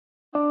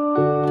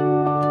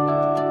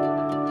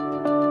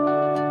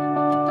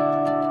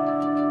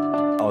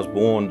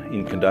born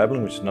in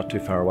Condobolin, which is not too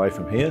far away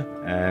from here,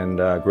 and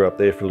grew up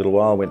there for a little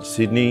while, went to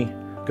Sydney,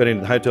 got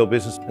into the hotel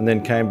business, and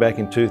then came back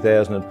in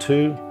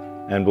 2002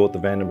 and bought the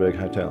Vandenberg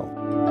Hotel.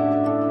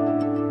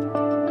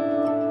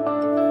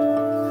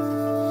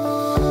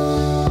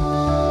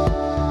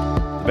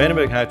 The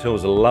Vandenberg Hotel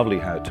is a lovely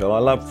hotel. I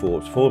love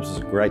Forbes. Forbes is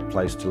a great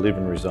place to live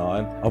and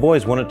reside. I've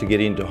always wanted to get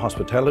into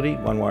hospitality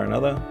one way or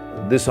another.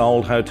 This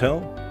old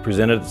hotel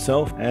presented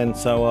itself, and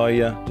so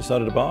I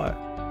decided to buy it.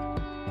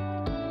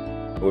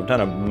 We've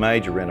done a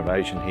major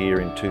renovation here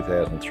in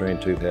 2003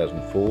 and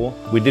 2004.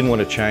 We didn't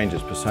want to change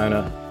its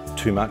persona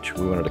too much.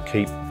 We wanted to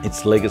keep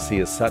its legacy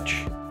as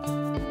such.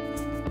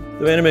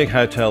 The Vandenberg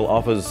Hotel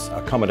offers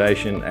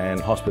accommodation and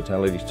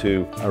hospitality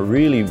to a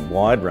really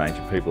wide range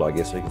of people, I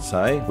guess you could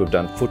say. We've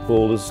done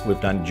footballers,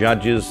 we've done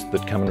judges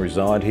that come and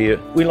reside here.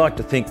 We like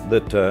to think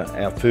that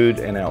our food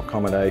and our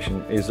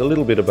accommodation is a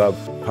little bit above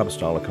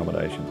pub-style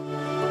accommodation.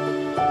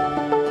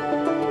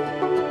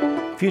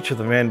 The future of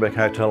the Vandenberg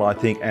Hotel, I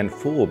think, and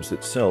Forbes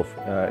itself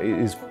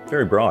is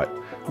very bright.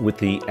 With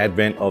the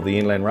advent of the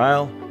Inland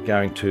Rail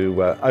going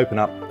to open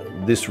up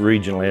this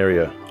regional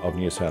area of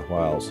New South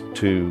Wales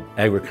to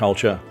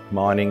agriculture,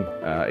 mining,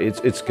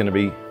 it's going to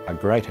be a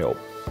great help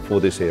for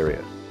this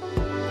area.